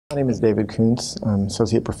My name is David Koonce. I'm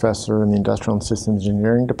Associate Professor in the Industrial and Systems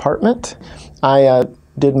Engineering Department. I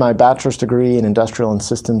did my bachelor's degree in Industrial and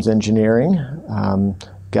Systems Engineering,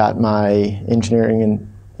 got my engineering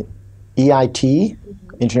in EIT,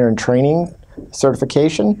 Engineering Training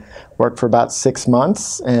certification, worked for about 6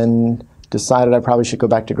 months, and decided I probably should go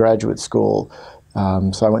back to graduate school.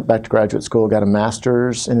 So I went back to graduate school, got a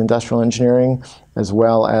master's in industrial engineering, as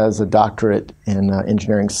well as a doctorate in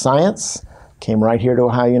engineering science. Came right here to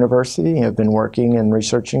Ohio University and have been working and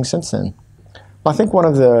researching since then. Well, I think one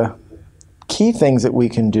of the key things that we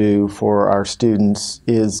can do for our students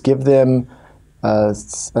is give them a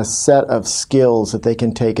set of skills that they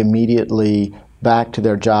can take immediately back to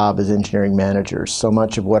their job as engineering managers. So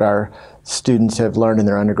much of what our students have learned in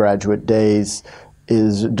their undergraduate days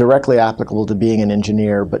is directly applicable to being an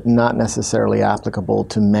engineer, but not necessarily applicable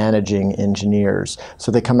to managing engineers.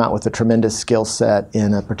 So they come out with a tremendous skill set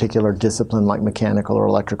in a particular discipline like mechanical or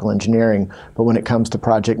electrical engineering, but when it comes to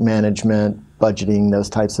project management, budgeting, those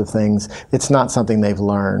types of things, it's not something they've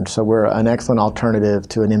learned. So we're an excellent alternative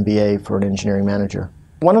to an MBA for an engineering manager.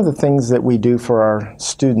 One of the things that we do for our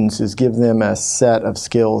students is give them a set of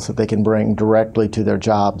skills that they can bring directly to their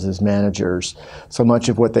jobs as managers. So much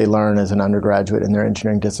of what they learn as an undergraduate in their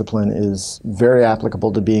engineering discipline is very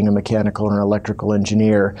applicable to being a mechanical or an electrical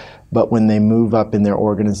engineer, but when they move up in their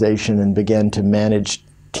organization and begin to manage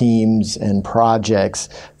teams and projects,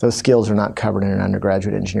 those skills are not covered in an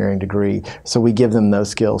undergraduate engineering degree. So we give them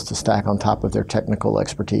those skills to stack on top of their technical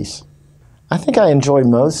expertise. I think I enjoy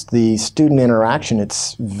most the student interaction.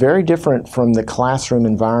 It's very different from the classroom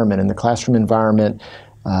environment. In the classroom environment,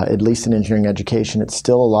 at least in engineering education, it's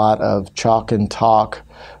still a lot of chalk and talk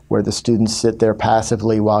where the students sit there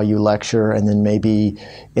passively while you lecture and then maybe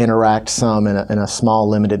interact some in a small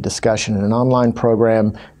limited discussion. In an online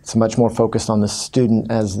program, it's much more focused on the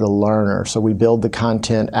student as the learner. So we build the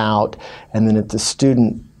content out, and then the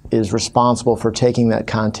student is responsible for taking that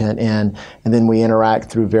content in, and then we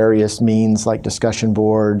interact through various means like discussion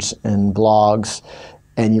boards and blogs,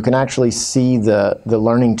 and you can actually see the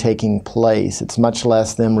learning taking place. It's much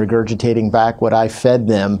less them regurgitating back what I fed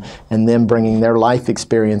them and them bringing their life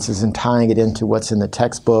experiences and tying it into what's in the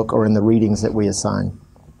textbook or in the readings that we assign.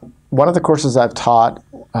 One of the courses I've taught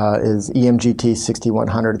is EMGT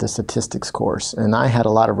 6100, the statistics course. And I had a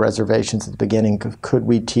lot of reservations at the beginning. Could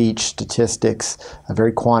we teach statistics, a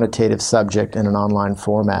very quantitative subject, in an online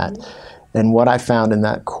format? And what I found in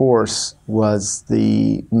that course was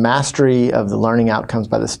the mastery of the learning outcomes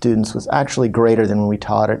by the students was actually greater than when we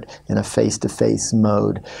taught it in a face-to-face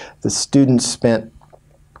mode. The students spent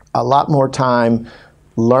a lot more time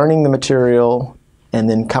learning the material and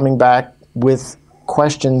then coming back with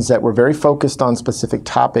questions that were very focused on specific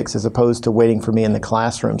topics as opposed to waiting for me in the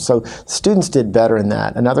classroom. So students did better in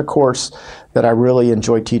that. Another course that I really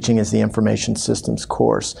enjoy teaching is the information systems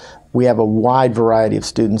course. We have a wide variety of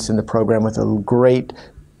students in the program with a great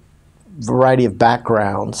variety of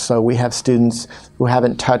backgrounds. So we have students who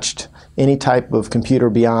haven't touched any type of computer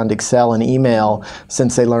beyond Excel and email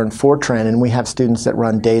since they learned Fortran, and we have students that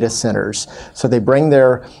run data centers. So they bring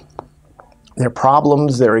their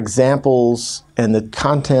problems, their examples, and the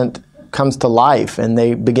content comes to life, and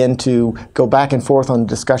they begin to go back and forth on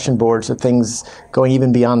discussion boards of things going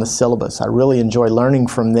even beyond the syllabus. I really enjoy learning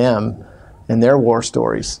from them and their war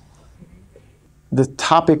stories. The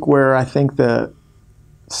topic where I think the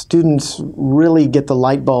students really get the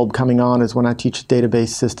light bulb coming on is when I teach database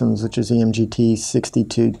systems, which is EMGT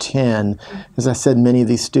 6210. As I said, many of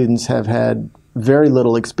these students have had very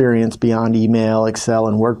little experience beyond email, Excel,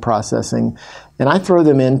 and word processing. And I throw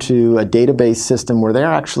them into a database system where they're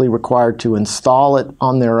actually required to install it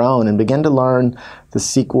on their own and begin to learn the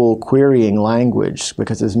SQL querying language,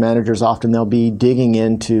 because as managers often they'll be digging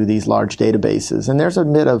into these large databases. And there's a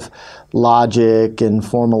bit of logic and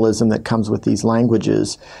formalism that comes with these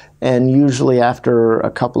languages. And usually after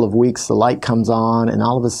a couple of weeks, the light comes on, and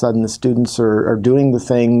all of a sudden the students are doing the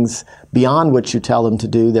things beyond what you tell them to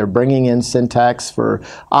do. They're bringing in syntax for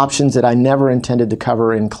options that I never intended to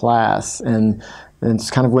cover in class. And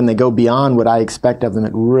it's kind of when they go beyond what I expect of them,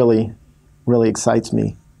 it really, really excites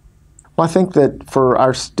me. Well, I think that for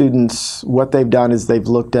our students, what they've done is they've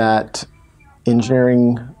looked at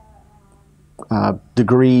engineering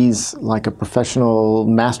degrees like a professional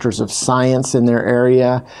master's of science in their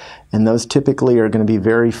area, and those typically are going to be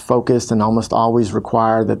very focused and almost always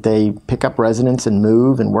require that they pick up residence and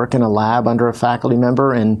move and work in a lab under a faculty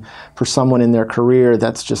member, and for someone in their career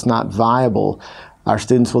that's just not viable. Our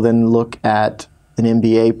students will then look at an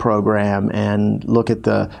MBA program and look at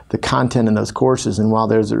the content in those courses. And while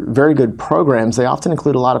there's very good programs, they often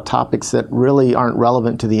include a lot of topics that really aren't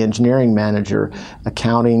relevant to the engineering manager.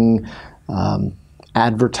 Accounting,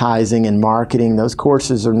 advertising and marketing, those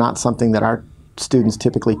courses are not something that our students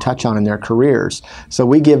typically touch on in their careers. So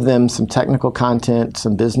we give them some technical content,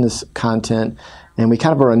 some business content, and we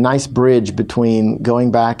kind of are a nice bridge between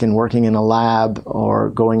going back and working in a lab or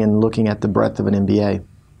going and looking at the breadth of an MBA.